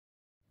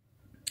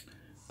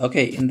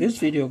Okay, in this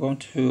video, I'm going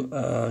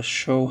to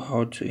show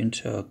how to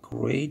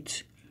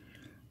integrate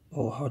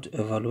or how to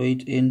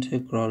evaluate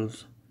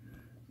integrals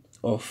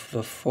of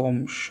the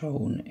form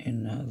shown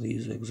in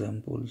these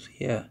examples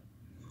here.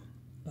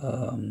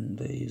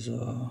 There is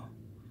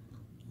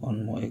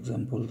one more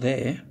example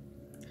there.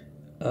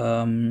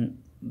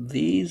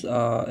 These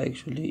are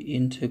actually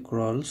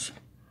integrals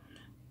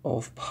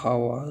of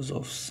powers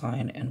of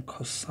sine and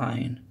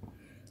cosine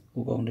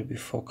we're going to be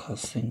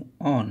focusing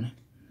on.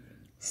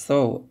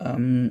 So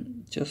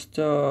just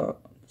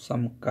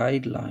some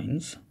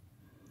guidelines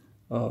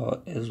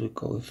as we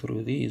go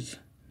through these.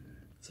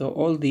 So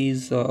all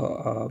these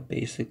are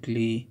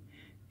basically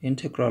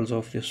integrals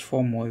of this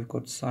form where we've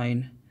got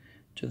sine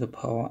to the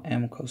power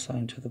m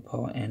cosine to the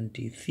power n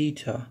d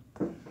theta.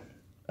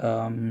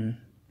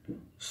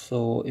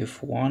 So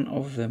if one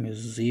of them is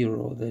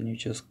 0, then you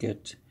just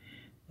get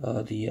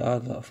the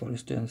other. For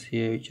instance,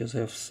 here you just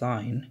have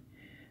sine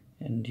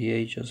and here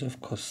you just have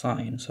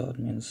cosine, so that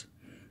means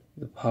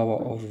the power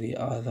of the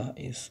other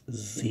is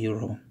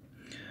 0.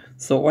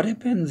 So what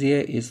happens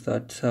here is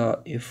that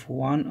if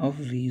one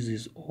of these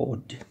is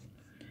odd,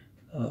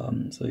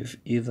 so if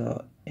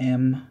either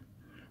m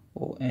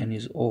or n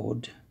is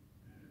odd,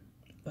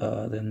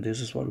 then this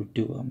is what we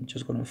do. I'm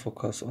just going to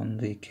focus on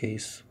the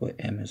case where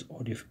m is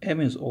odd. If m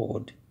is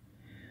odd,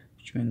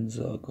 which means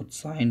got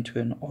sine to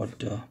an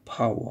odd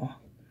power,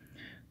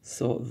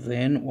 so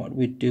then what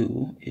we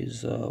do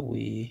is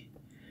we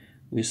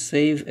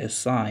save a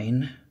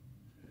sign,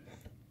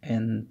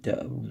 and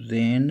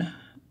then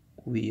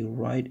we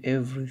write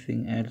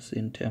everything else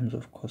in terms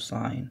of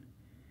cosine,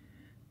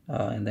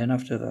 and then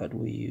after that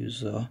we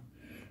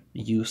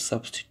use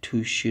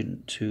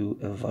substitution to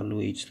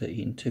evaluate the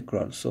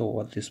integral. So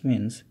what this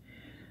means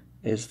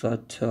is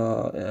that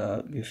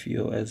if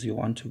you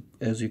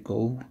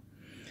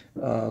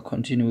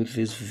continue with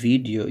this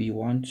video, you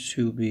want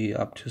to be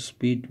up to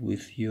speed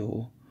with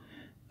your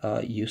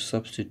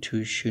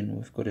substitution.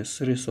 We've got a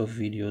series of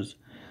videos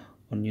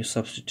on your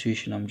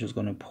substitution. I'm just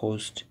going to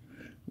post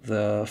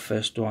the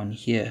first one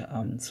here.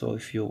 So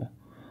if your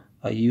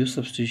use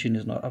substitution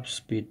is not up to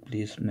speed,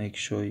 please make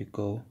sure you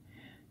go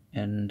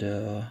and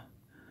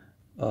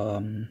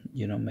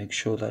make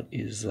sure that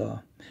is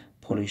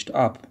polished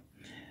up.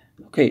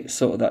 Okay,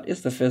 so that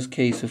is the first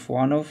case. If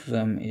one of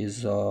them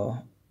is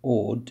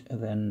odd,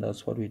 then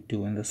that's what we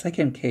do. In the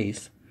second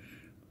case,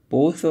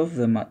 both of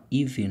them are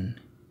even.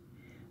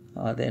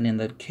 Then in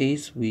that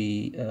case,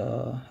 we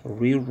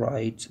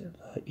rewrite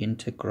the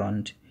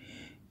integrand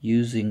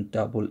using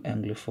double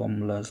angle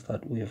formulas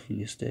that we have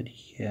listed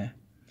here.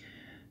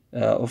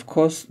 Of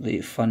course,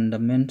 the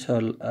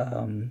fundamental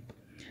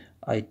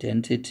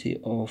identity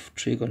of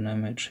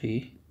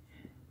trigonometry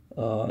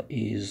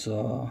is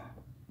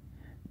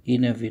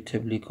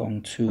inevitably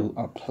going to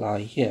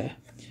apply here.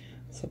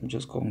 So I'm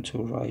just going to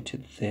write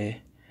it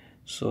there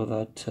so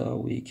that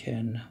we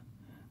can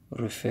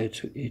refer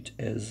to it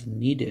as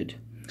needed.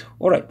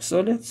 Alright,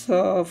 so let's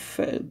have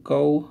a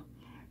go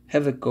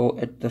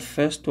at the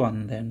first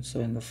one then. So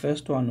in the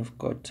first one, we've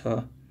got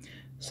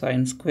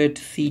sine squared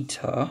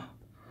theta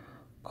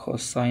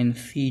cosine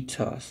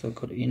theta. So I've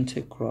got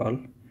integral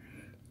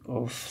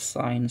of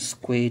sine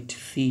squared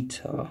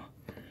theta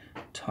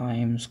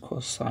times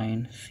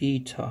cosine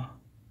theta.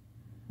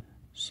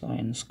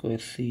 Sine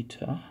squared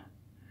theta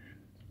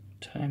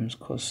times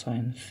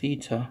cosine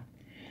theta.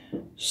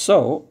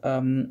 So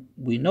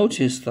we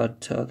notice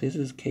that this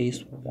is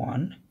case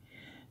 1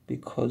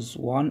 because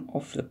one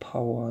of the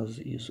powers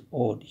is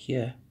odd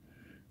here.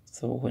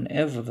 So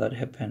whenever that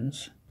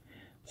happens,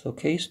 so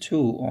case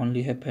 2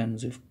 only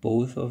happens if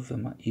both of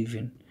them are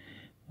even.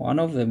 One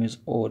of them is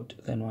odd,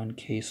 then one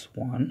case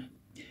 1.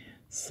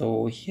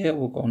 So here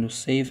we're going to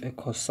save a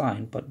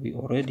cosine, but we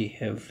already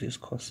have this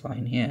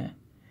cosine here.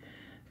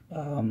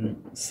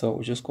 So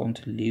we're just going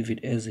to leave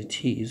it as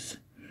it is.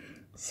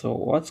 So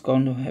what's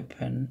going to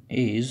happen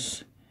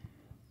is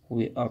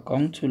we are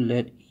going to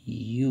let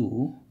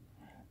u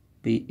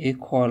be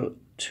equal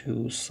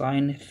to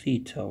sine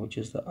theta, which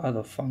is the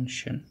other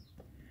function.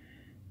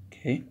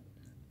 Okay,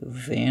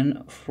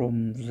 then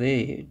from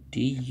there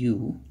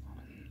du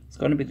is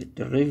going to be the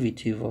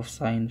derivative of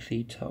sine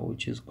theta,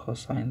 which is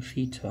cosine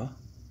theta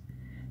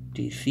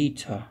d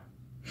theta.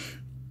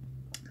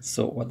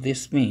 So what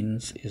this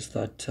means is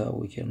that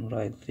we can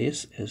write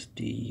this as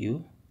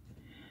du,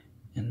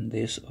 and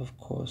this of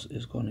course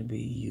is going to be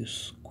u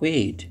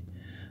squared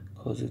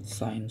because it's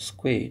sine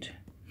squared.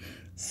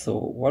 So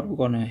what we're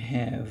going to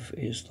have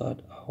is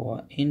that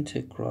our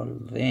integral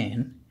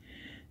then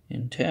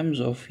in terms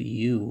of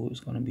u is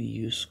going to be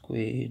u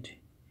squared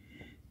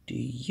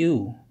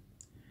du.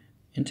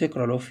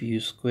 Integral of u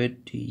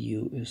squared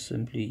du is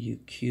simply u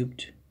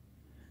cubed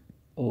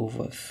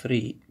over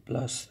 3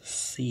 plus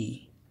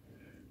c.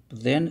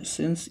 But then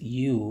since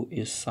u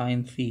is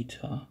sine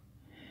theta,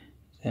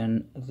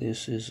 then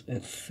this is a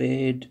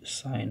third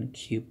sine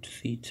cubed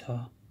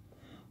theta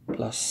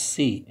plus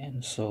c,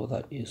 and so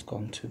that is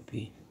going to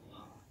be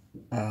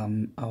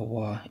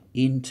our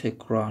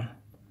integral.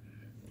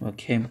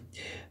 Okay,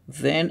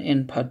 then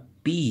in part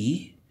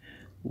B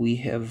we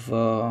have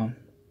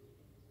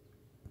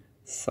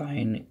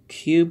sine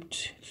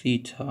cubed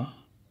theta,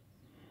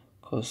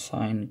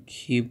 cosine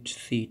cubed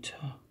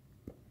theta.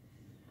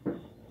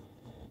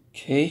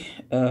 Okay,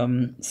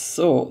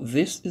 so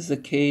this is a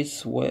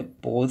case where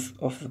both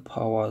of the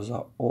powers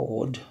are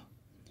odd.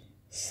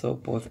 So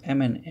both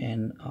m and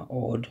n are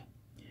odd.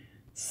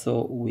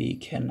 So we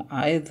can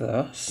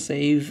either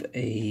save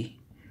a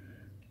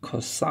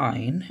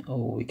cosine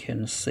or we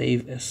can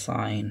save a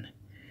sine.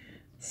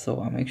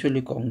 So I'm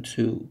actually going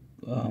to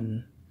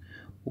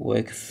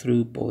work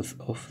through both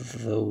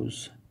of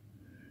those.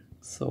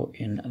 So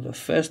in the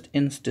first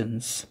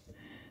instance,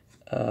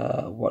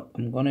 what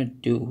I'm going to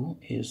do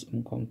is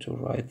I'm going to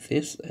write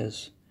this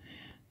as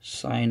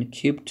sine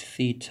cubed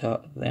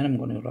theta, then I'm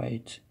going to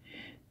write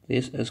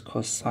this as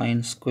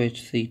cosine squared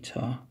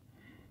theta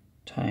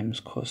times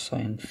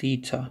cosine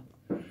theta.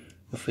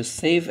 If we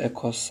save a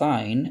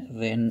cosine,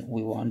 then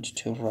we want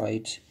to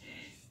write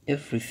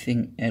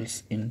everything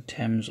else in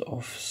terms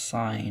of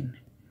sine.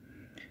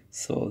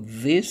 So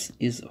this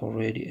is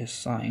already a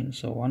sine,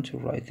 so I want to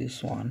write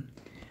this one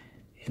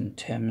in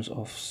terms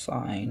of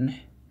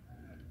sine.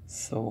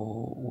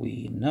 So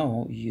we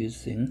know,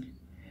 using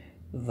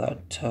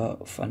that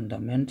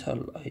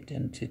fundamental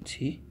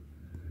identity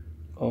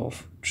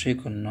of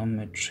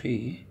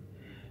trigonometry,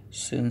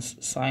 since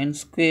sine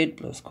squared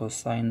plus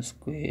cosine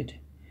squared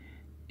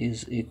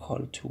is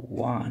equal to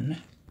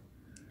 1,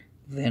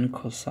 then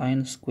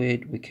cosine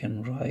squared we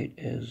can write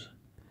as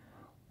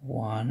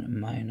 1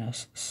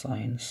 minus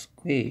sine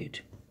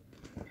squared.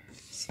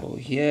 So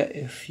here,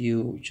 if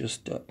you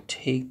just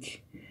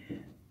take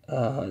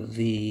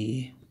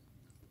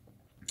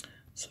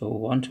so we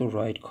want to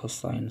write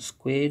cosine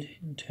squared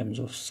in terms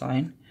of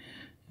sine.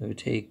 We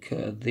take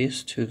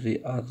this to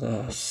the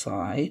other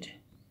side.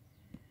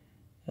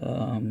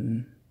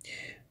 Then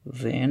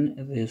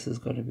this is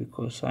going to be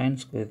cosine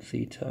squared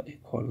theta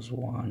equals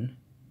 1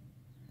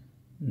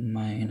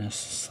 minus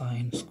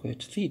sine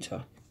squared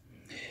theta.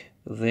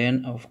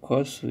 Then, of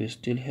course, we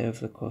still have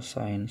the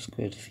cosine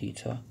squared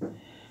theta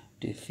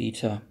d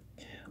theta.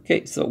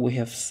 Okay, so we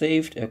have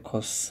saved a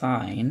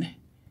cosine.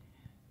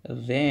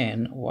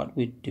 Then what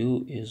we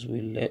do is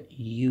we let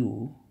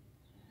u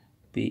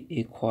be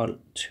equal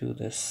to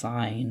the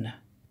sine.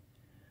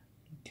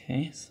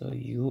 Okay, so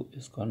u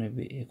is going to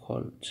be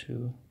equal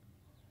to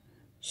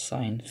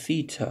sine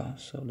theta.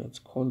 So let's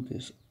call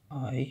this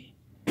I.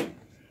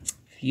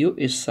 If u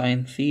is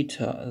sine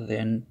theta,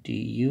 then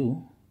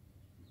du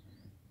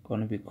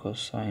going to be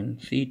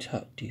cosine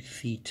theta d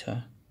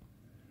theta.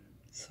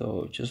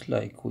 So just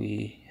like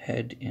we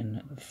had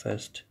in the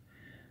first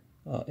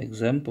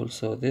example,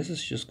 so this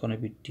is just going to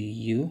be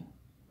du.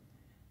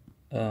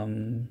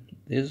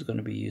 This is going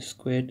to be u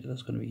squared,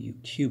 that's going to be u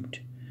cubed,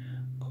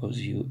 because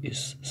u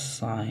is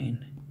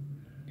sine.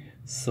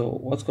 So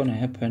what's going to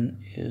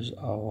happen is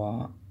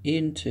our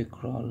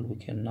integral we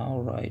can now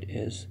write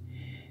as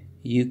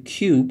u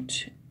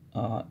cubed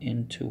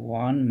into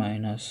 1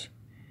 minus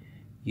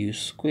u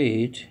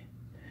squared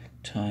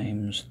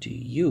times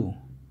du.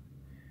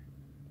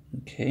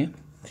 Okay,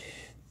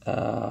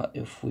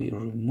 if we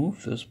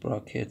remove those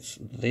brackets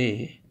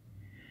there,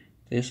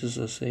 this is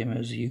the same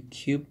as u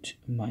cubed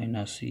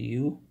minus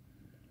u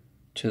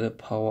to the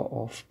power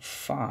of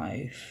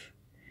 5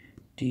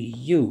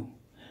 du.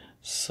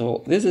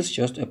 So this is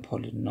just a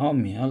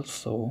polynomial,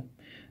 so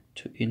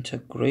to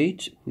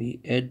integrate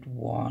we add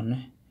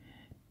 1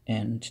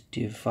 and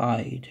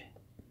divide.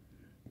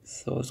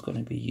 So it's going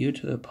to be u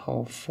to the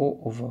power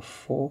 4 over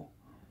 4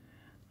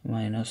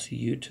 minus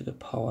u to the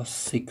power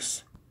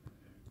 6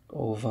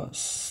 over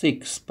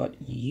 6, but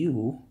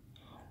u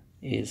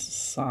is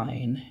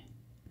sine,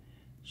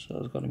 so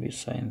it's going to be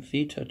sine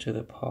theta to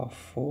the power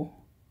 4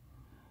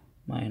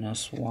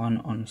 minus 1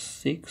 on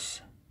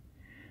 6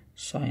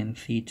 sine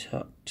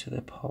theta to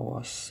the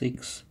power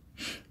 6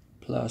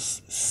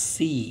 plus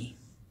c.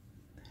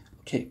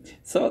 Okay,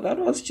 so that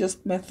was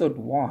just method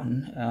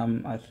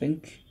 1. I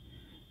think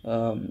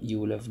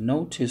you will have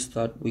noticed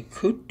that we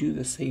could do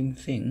the same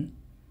thing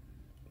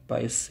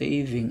by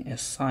saving a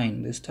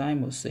sine. This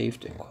time we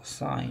saved a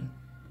cosine.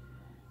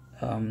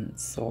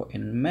 So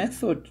in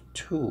method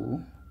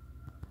 2,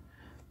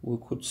 we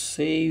could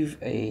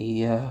save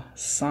a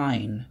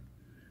sine.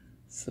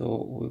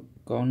 So we're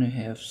going to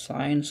have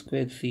sine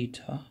squared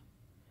theta,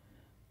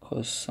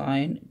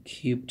 cosine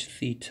cubed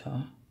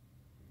theta,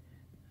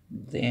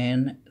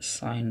 then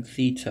sine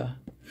theta.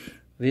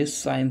 This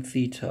sine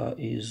theta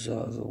is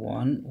the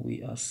one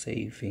we are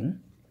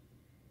saving.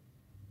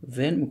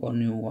 Then we're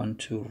going to want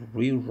to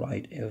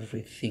rewrite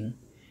everything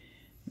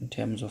in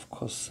terms of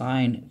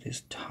cosine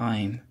this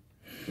time.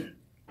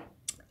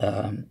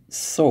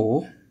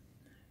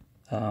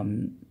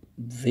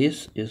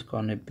 This is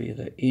going to be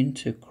the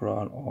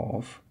integral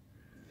of,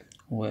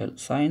 well,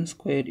 sine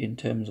squared in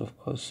terms of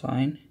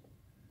cosine.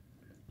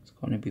 It's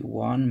going to be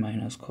 1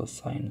 minus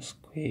cosine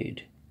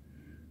squared.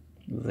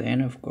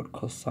 Then we've got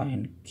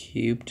cosine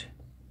cubed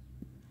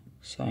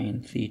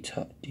sine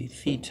theta d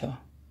theta.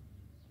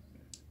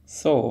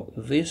 So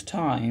this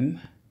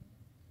time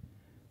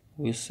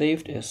we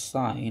saved a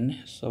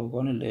sine, so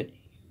we're going to let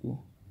u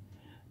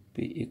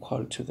be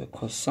equal to the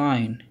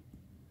cosine.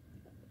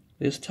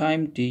 This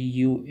time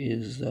du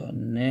is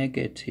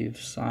negative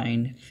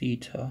sine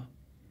theta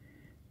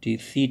d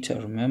theta.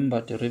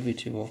 Remember,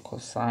 derivative of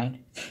cosine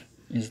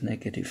is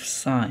negative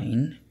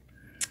sine,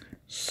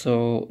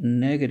 so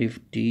negative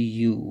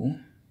du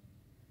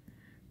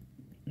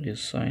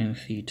is sine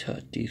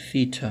theta d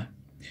theta.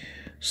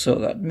 So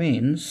that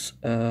means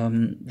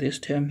this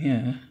term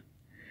here,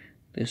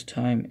 this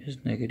time is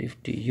negative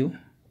du.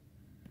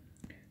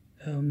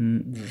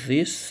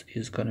 This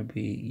is going to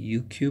be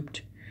u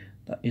cubed,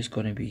 that is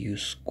going to be u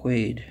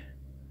squared.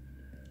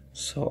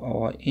 So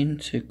our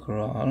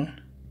integral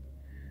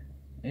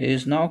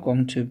is now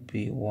going to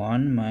be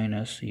 1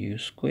 minus u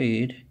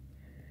squared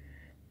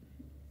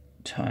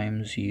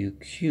times u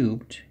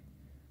cubed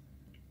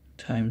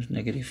times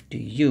negative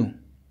du.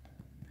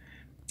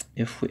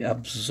 If we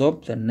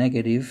absorb the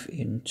negative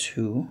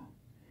into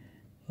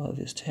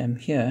this term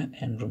here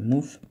and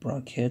remove the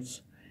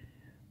brackets,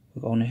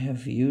 we're going to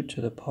have u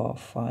to the power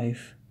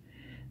 5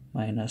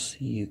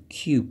 minus u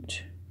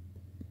cubed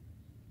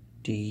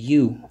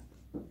du.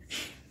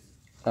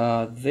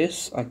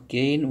 This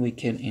again we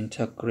can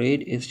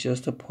integrate, it's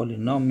just a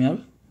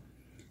polynomial.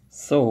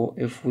 So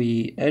if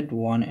we add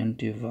 1 and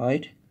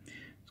divide,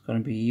 it's going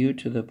to be u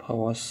to the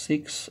power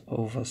 6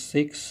 over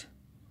 6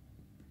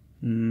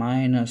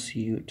 minus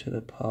u to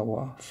the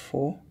power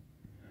 4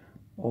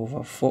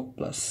 over 4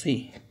 plus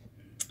c.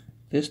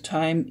 This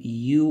time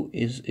u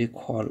is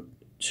equal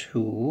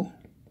to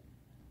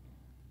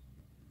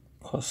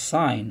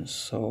cosine,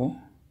 so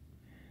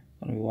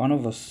it's going to be 1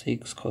 over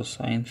 6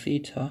 cosine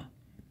theta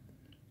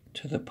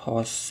to the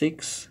power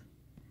 6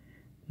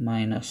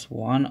 minus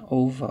 1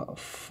 over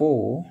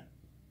 4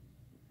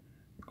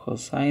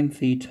 cosine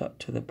theta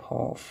to the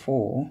power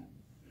 4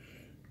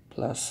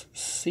 plus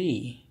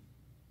c.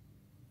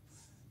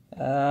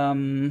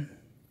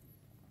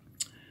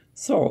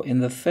 So in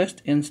the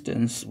first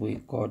instance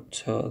we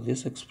got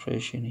this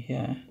expression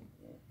here,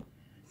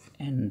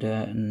 and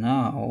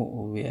now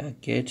we are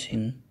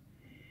getting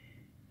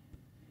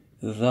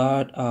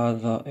that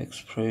other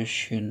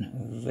expression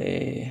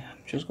there.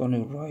 I'm just going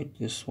to write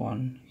this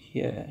one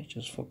here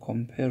just for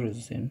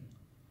comparison.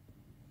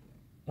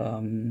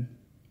 Then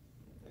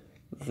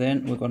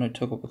we're going to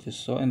talk about this.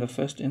 So in the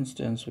first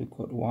instance we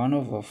got 1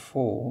 over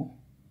 4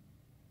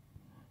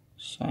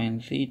 sine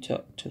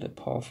theta to the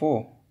power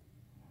 4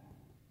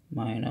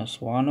 minus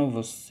 1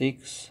 over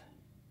 6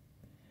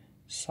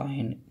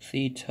 sine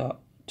theta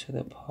to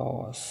the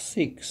power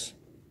 6.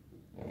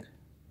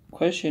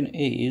 Question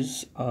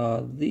is,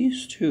 are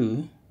these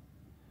two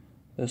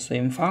the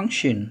same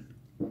function?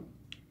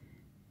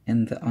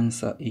 And the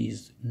answer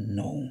is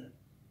no.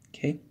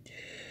 Okay,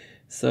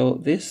 so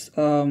this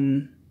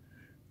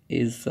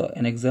is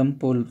an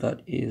example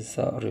that is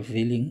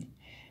revealing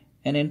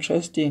an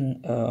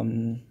interesting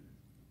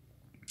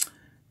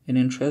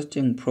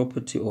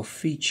property or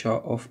feature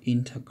of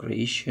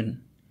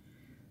integration.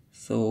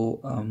 So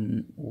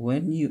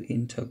when you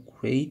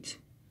integrate,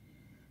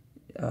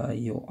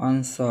 your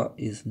answer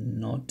is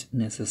not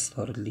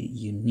necessarily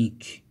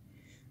unique.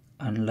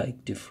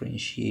 Unlike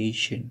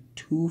differentiation,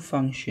 two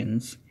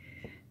functions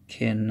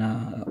can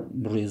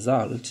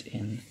result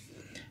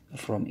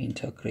from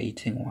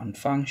integrating one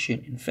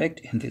function. In fact,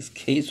 in this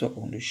case, we're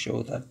going to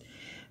show that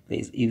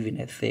there's even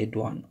a third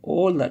one.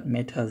 All that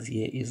matters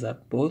here is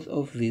that both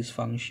of these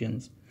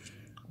functions,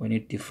 when you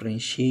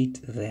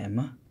differentiate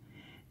them,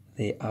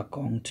 they are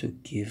going to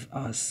give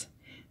us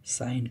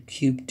sine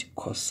cubed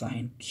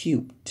cosine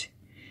cubed.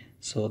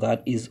 So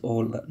that is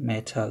all that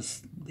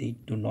matters. They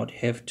do not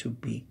have to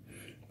be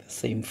the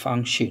same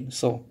function.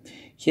 So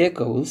here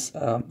goes.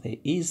 There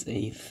is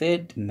a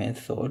third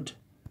method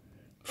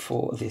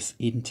for this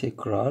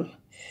integral.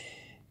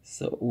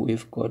 So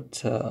we've got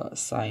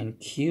sine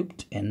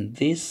cubed, and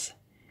this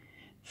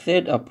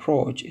third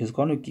approach is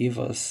going to give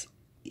us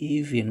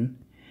even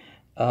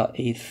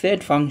a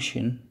third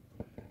function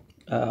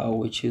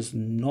which is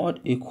not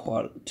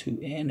equal to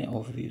any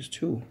of these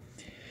two.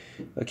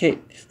 Okay,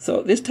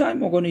 so this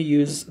time we're going to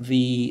use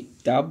the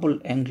double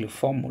angle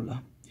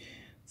formula.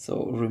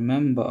 So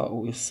remember,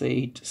 we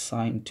said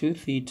sine 2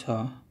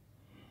 theta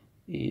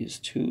is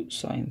 2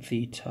 sine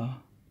theta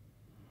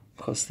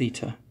cos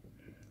theta.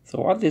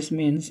 So what this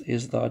means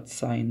is that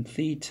sine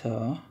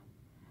theta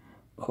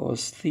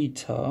cos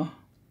theta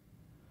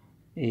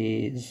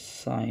is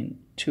sine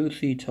 2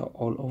 theta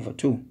all over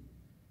 2.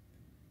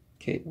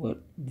 Okay, well,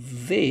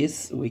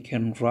 this we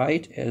can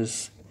write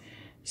as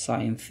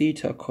sine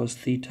theta cos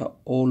theta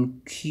all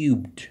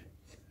cubed.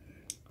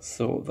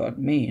 So that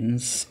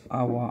means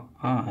our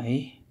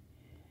I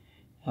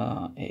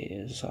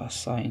is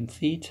sine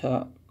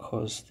theta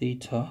cos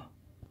theta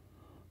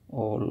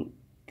all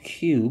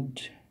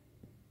cubed.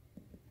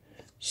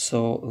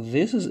 So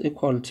this is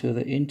equal to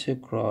the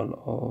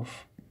integral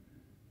of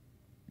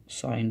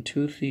sine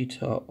 2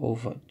 theta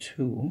over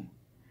 2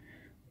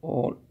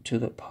 all to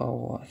the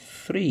power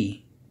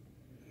 3.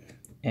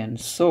 And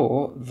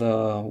so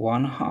the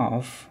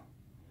 1/2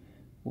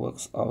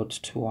 works out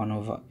to 1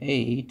 over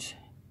 8,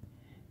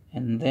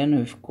 and then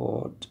we've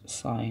got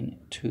sine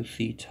 2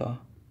 theta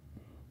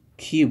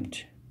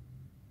cubed.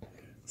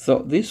 So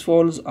this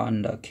falls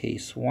under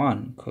case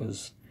 1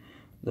 because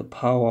the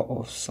power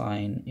of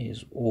sine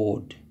is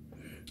odd.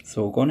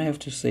 So we're going to have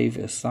to save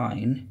a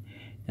sign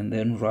and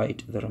then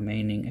write the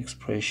remaining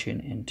expression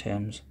in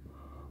terms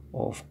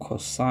of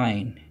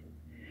cosine.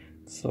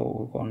 So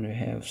we're going to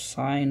have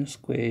sine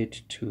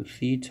squared 2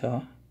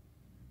 theta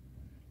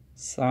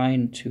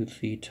sine 2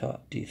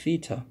 theta d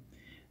theta.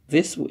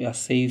 This we are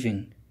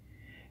saving.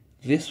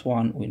 This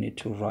one we need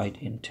to write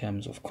in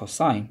terms of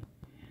cosine.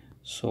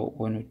 So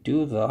when we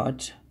do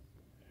that,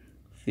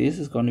 this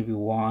is going to be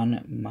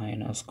 1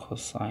 minus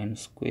cosine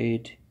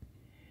squared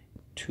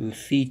 2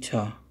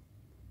 theta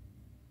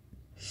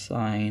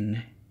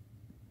sine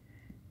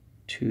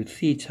 2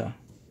 theta.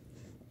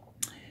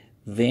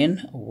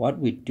 Then what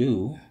we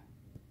do,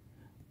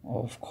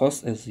 of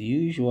course, as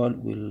usual,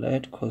 we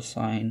let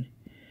cosine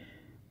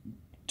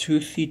 2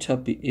 theta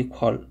be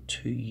equal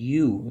to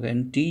u.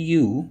 Then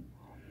du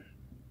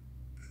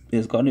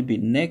is going to be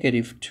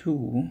negative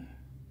 2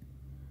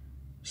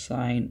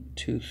 sine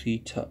 2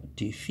 theta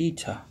d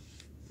theta,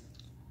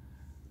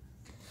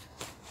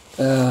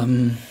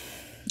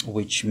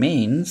 which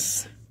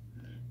means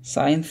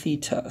sine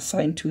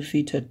 2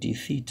 theta d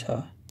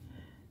theta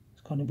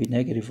is going to be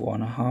negative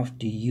 1/2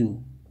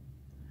 du,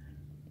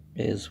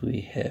 as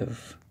we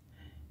have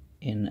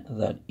in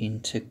that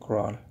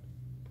integral.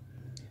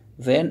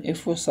 Then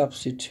if we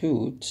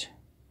substitute,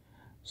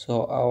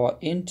 so our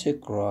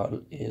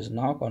integral is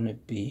now going to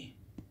be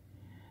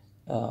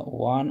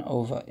 1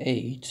 over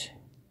 8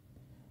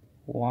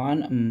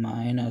 1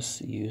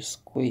 minus u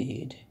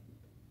squared.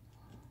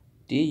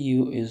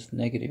 Du is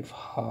negative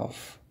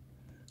 1/2.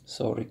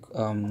 So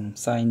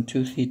sine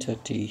 2 theta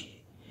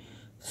d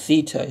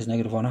theta is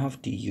negative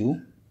 1/2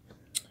 du.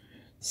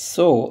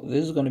 So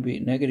this is going to be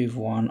negative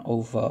 1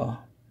 over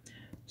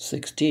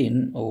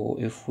 16, or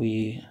if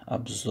we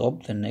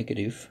absorb the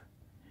negative,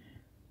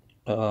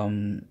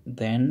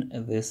 then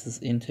this is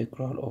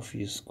integral of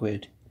u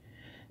squared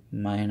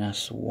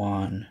minus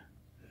 1.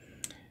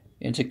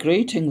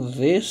 Integrating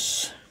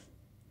this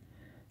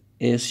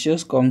is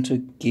just going to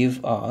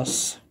give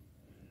us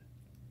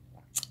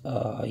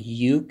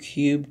u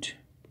cubed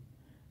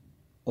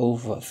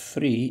over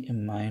 3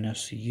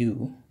 minus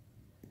u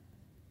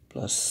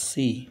plus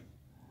c.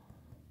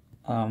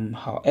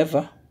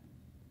 However,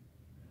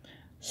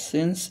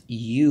 since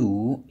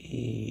u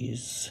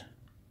is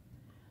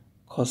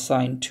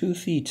cosine 2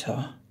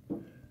 theta,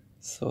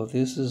 so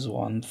this is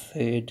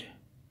 1/3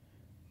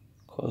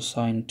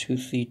 cosine 2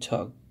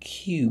 theta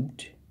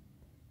cubed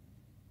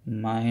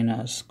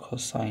minus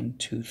cosine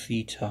 2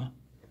 theta.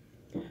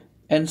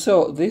 And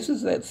so this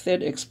is that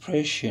third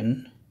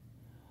expression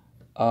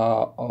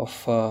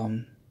of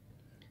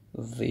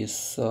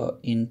this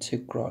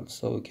integral.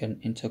 So we can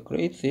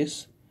integrate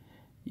this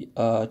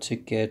to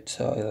get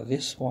either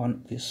this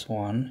one,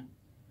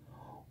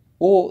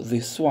 or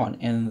this one,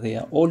 and they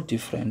are all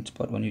different,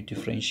 but when you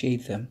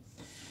differentiate them,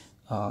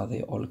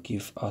 they all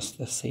give us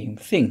the same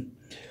thing.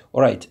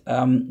 All right,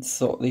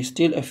 so there's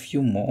still a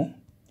few more.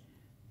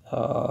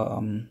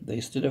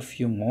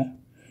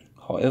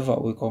 However,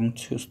 we're going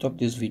to stop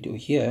this video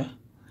here,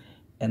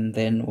 and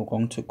then we're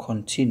going to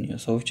continue.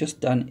 So we've just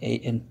done A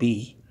and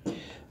B.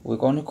 We're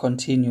going to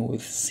continue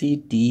with C,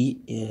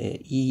 D,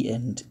 E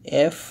and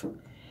F,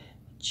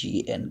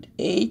 G and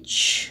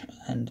H,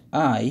 and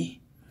I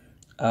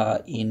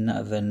in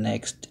the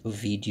next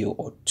video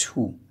or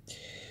two.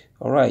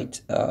 All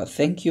right,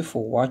 thank you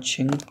for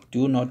watching.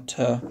 Do not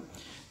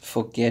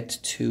forget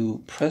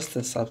to press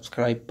the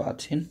subscribe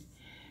button,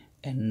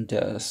 and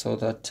so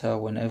that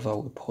whenever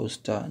we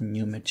post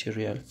new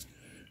material,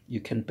 you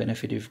can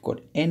benefit. If you've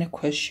got any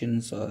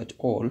questions at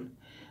all,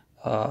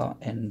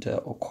 and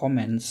or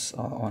comments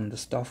on the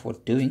stuff we're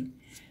doing,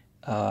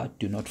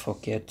 do not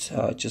forget,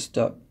 just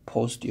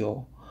post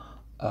your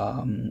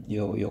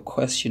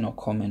question or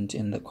comment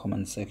in the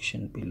comment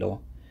section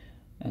below.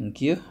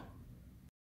 Thank you.